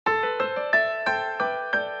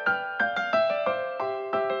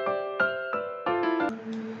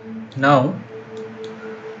Now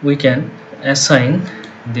we can assign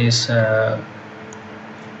this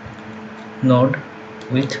node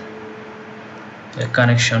with a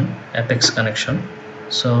connection, apex connection.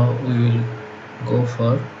 So we will go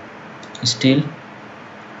for steel.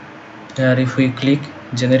 Here if we click,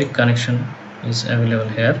 generic connection is available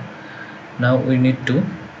here. Now we need to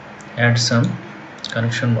add some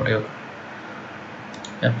connection module,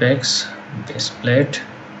 apex, base plate,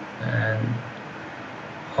 and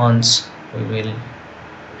horns we will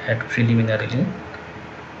add preliminarily.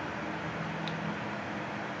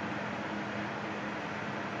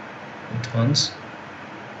 With horns,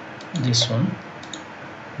 this one,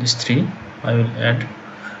 these three I will add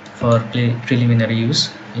for preliminary use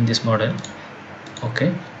in this model.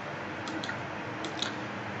 Okay,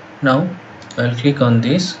 now I'll click on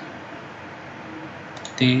this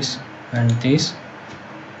and this,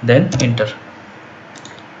 then enter.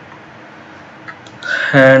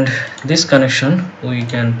 And this connection we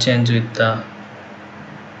can change with the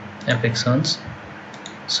apex horns.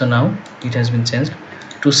 So now it has been changed.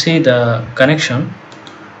 To see the connection,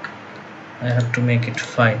 I have to make it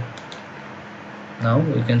fine. Now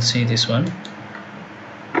we can see this one.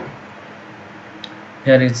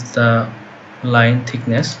 Here is the line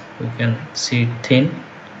thickness. We can see it thin.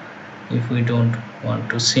 If we don't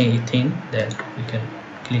want to see it thin, then we can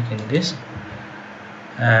click in this,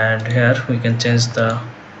 and here we can change the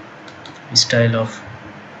style of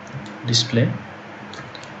display.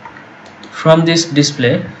 From this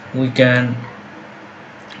display we can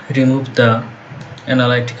remove the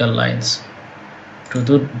analytical lines. To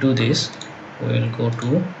do this, we will go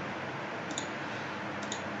to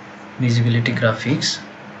visibility graphics,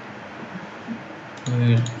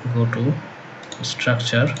 we will go to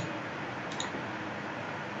structure,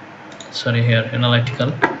 here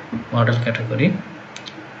analytical model category.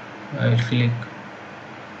 I will click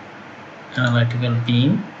analytical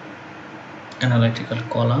beam, analytical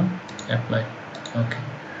column, apply. Okay,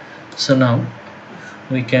 so now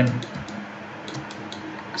we can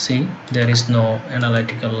see there is no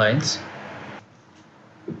analytical lines.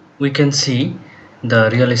 We can see the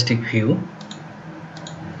realistic view.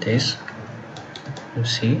 This, you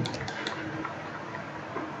see,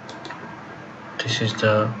 this is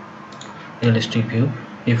the realistic view.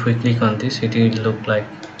 If we click on this, it will look like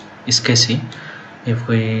sketchy. If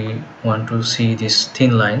we want to see these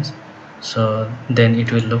thin lines, so then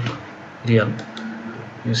it will look real.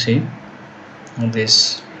 You see,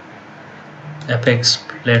 this apex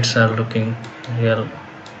plates are looking real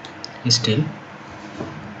still,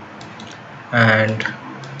 and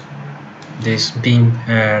this beam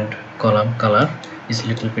and column color is a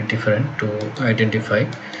little bit different to identify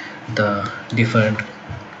the different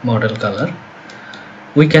model color.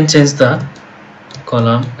 We can change the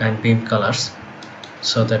column and beam colors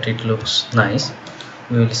so that it looks nice.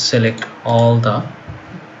 We will select all the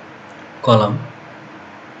column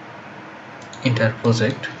entire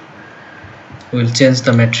project. We will change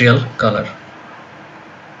the material color.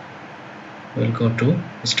 We will go to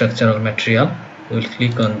structural material. We will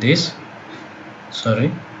click on this.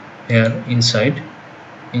 Here inside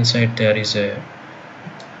there is a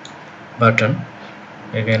button.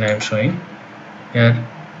 Again I am showing here.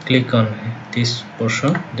 Click on this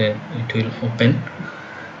portion, then it will open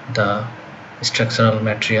the structural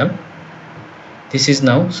material. This is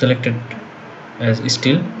now selected as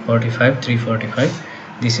steel 45 345.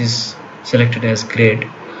 This is selected as grade.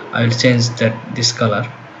 I will change this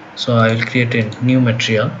color. So I will create a new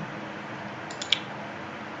material,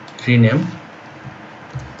 rename.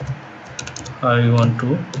 I want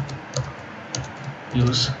to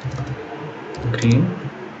use green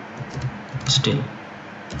steel.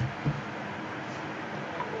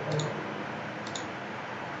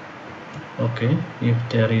 Okay, if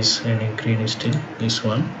there is any green steel, this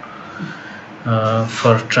one.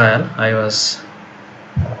 For trial I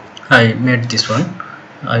made this one.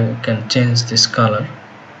 I can change this color.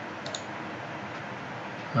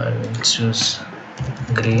 I will choose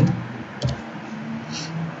green.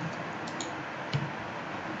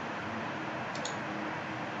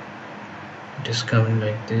 It is coming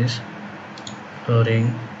like this.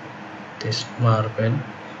 Flooring, this marble,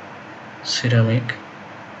 ceramic,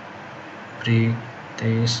 brick,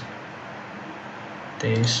 this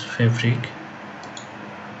fabric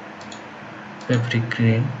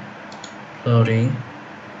green, flooring,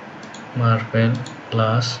 marble,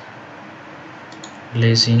 glass,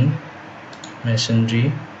 glazing,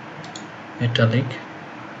 masonry, metallic.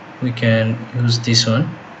 We can use this one.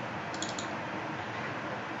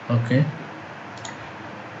 Okay,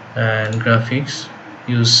 and graphics,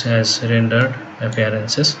 use as rendered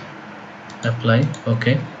appearances, apply.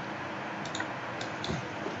 Okay,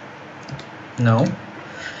 Now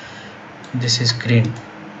this is green.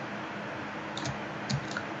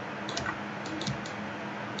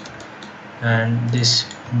 And this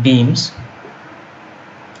beams,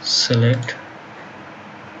 select,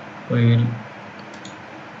 we will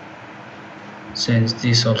change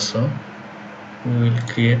this also. We will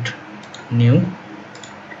create new,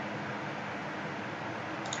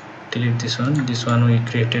 delete this one we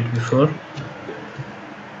created before,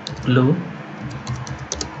 blue,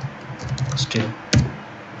 still.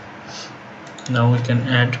 Now we can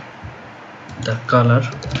add the color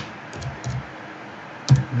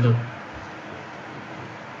blue.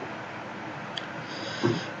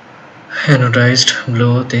 Anodized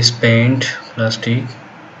blue, this paint, plastic,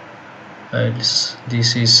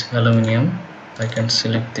 this is aluminum. I can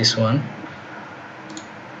select this one.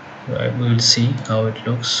 We will see how it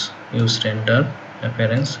looks. Use render,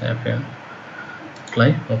 appearance,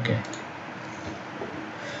 apply, OK.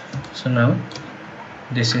 So now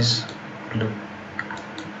this is blue.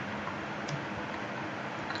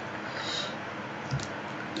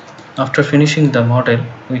 After finishing the model,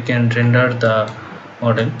 we can render the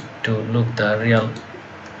model to look the real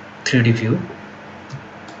 3D view.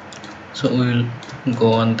 So we will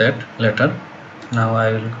go on that later. Now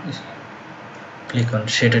I will click on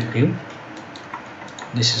shaded view.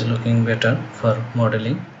 This is looking better for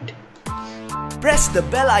modeling. Press the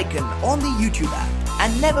bell icon on the YouTube app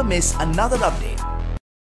and never miss another update.